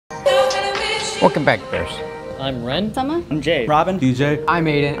Welcome back, Bears. I'm Ren. Summer. I'm Jay. Robin. DJ. I'm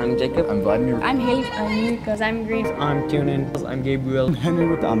Aiden. I'm Jacob. I'm Vladimir. I'm Haley. I'm Lucas. I'm Green. I'm Tunin. I'm Gabriel. I'm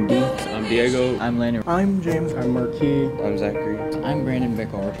Henry. I'm D. I'm Diego. I'm Landon. I'm James. I'm Marquis. I'm Zachary. I'm Brandon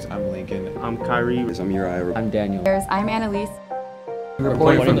Vickor. I'm Lincoln. I'm Kyrie. I'm Uriah. I'm Daniel. I'm Annalise.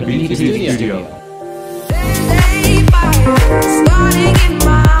 Reporting from the BTV studio. Starting in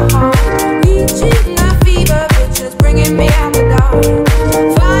my heart, reaching a fever pitch, just bringing me out the dark.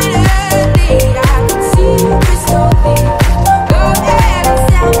 Finally, I can see crystal clear. Go ahead and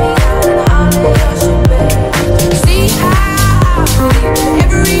tell me how to your ship. See how I feel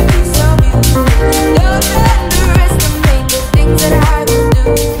every piece of you. Don't underestimate the things that I can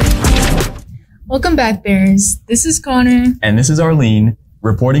do. Welcome back, Bears. This is Connor. And this is Arlene,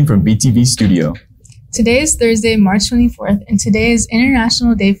 reporting from BTV Studio. Today is Thursday, March 24th, and today is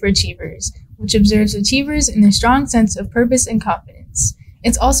International Day for Achievers, which observes achievers in their strong sense of purpose and confidence.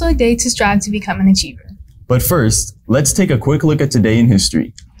 It's also a day to strive to become an achiever. But first, let's take a quick look at today in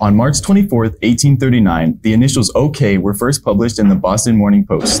history. On March 24th, 1839, the initials OK were first published in the Boston Morning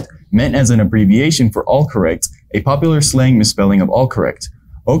Post, meant as an abbreviation for all correct, a popular slang misspelling of all correct.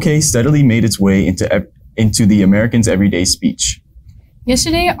 OK steadily made its way into the Americans' everyday speech.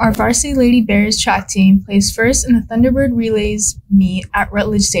 Yesterday, our Varsity Lady Bears track team placed first in the Thunderbird Relays meet at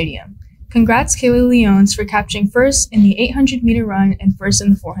Rutledge Stadium. Congrats, Kayla Leones, for capturing first in the 800-meter run and first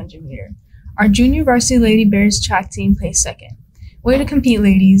in the 400-meter. Our junior Varsity Lady Bears track team placed second. Way to compete,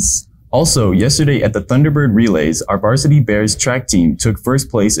 ladies. Also, yesterday at the Thunderbird Relays, our Varsity Bears track team took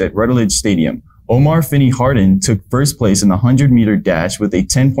first place at Rutledge Stadium. Omar Finney-Harden took first place in the 100-meter dash with a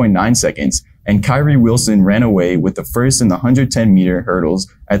 10.9 seconds, and Kyrie Wilson ran away with the first in the 110-meter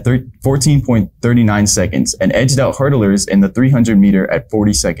hurdles at 14.39 seconds and edged out hurdlers in the 300-meter at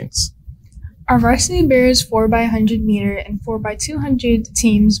 40 seconds. Our Varsity Bears 4x100 meter and 4x200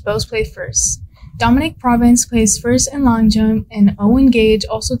 teams both played first. Dominic Province placed first in long jump, and Owen Gage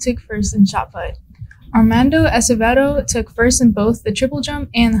also took first in shot put. Armando Acevedo took first in both the triple jump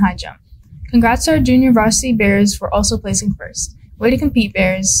and the high jump. Congrats to our junior Varsity Bears for also placing first. Way to compete,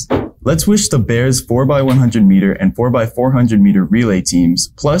 Bears. Let's wish the Bears 4x100 meter and 4x400 meter relay teams,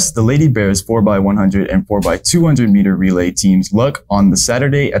 plus the Lady Bears 4x100 and 4x200 meter relay teams luck on the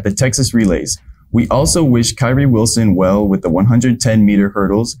Saturday at the Texas Relays. We also wish Kyrie Wilson well with the 110 meter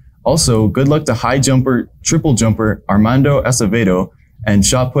hurdles. Also, good luck to high jumper, triple jumper Armando Acevedo and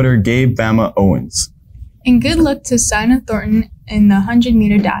shot putter Gabe Bama Owens. And good luck to Sina Thornton in the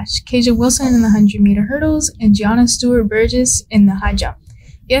 100-meter dash, Kasia Wilson in the 100-meter hurdles, and Gianna Stewart-Burgess in the high jump.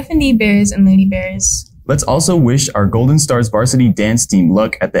 BF&D Bears and Lady Bears. Let's also wish our Golden Stars varsity dance team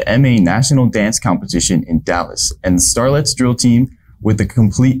luck at the MA National Dance Competition in Dallas, and the Starlettes drill team who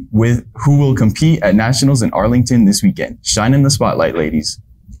will compete at Nationals in Arlington this weekend. Shine in the spotlight, ladies.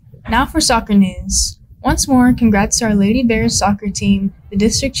 Now for soccer news. Once more, congrats to our Lady Bears soccer team, the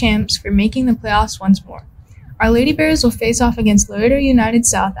district champs, for making the playoffs once more. Our Lady Bears will face off against Laredo United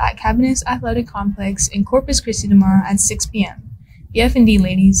South at Cabinets Athletic Complex in Corpus Christi tomorrow at 6 p.m. BF&D,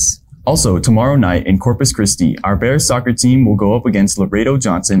 ladies. Also, tomorrow night in Corpus Christi, our Bears soccer team will go up against Laredo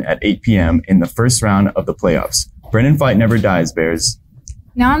Johnson at 8 p.m. in the first round of the playoffs. Brennan fight never dies, Bears.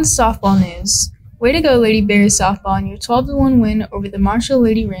 Now on to softball news. Way to go, Lady Bears softball, in your 12-1 win over the Marshall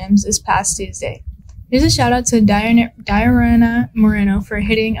Lady Rams this past Tuesday. Here's a shout out to Diana Moreno for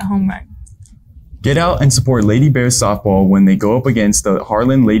hitting a home run. Get out and support Lady Bears softball when they go up against the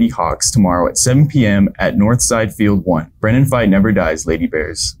Harlan Lady Hawks tomorrow at 7 p.m. at Northside Field 1. Brennan fight never dies, Lady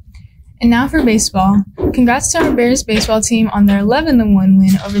Bears. And now for baseball. Congrats to our Bears baseball team on their 11-1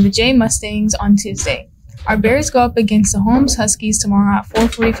 win over the Jay Mustangs on Tuesday. Our Bears go up against the Holmes Huskies tomorrow at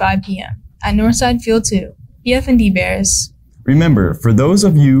 4:45 p.m. at Northside Field 2. BF&D Bears. Remember, for those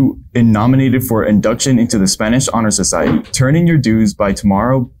of you nominated for induction into the Spanish Honor Society, turn in your dues by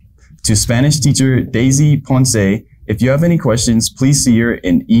tomorrow to Spanish teacher Daisy Ponce. If you have any questions, please see her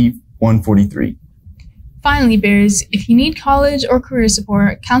in E143. Finally, Bears, if you need college or career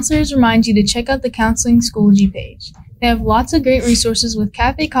support, counselors remind you to check out the Counseling Schoology page. They have lots of great resources with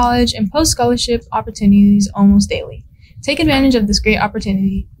Cafe College and post-scholarship opportunities almost daily. Take advantage of this great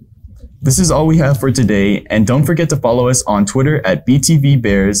opportunity. This is all we have for today, and don't forget to follow us on Twitter at BTV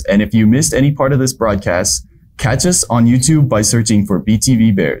Bears, and if you missed any part of this broadcast, catch us on YouTube by searching for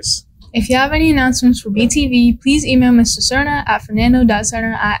BTV Bears. If you have any announcements for BTV, please email Mr. Cerna at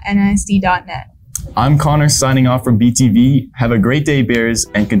fernando.cerna@nisd.net. I'm Connor signing off from BTV. Have a great day, Bears,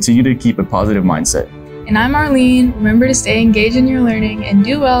 and continue to keep a positive mindset. And I'm Arlene. Remember to stay engaged in your learning and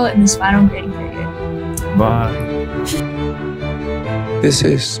do well in this final grading period. Bye. This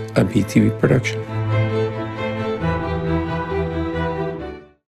is a BTV production.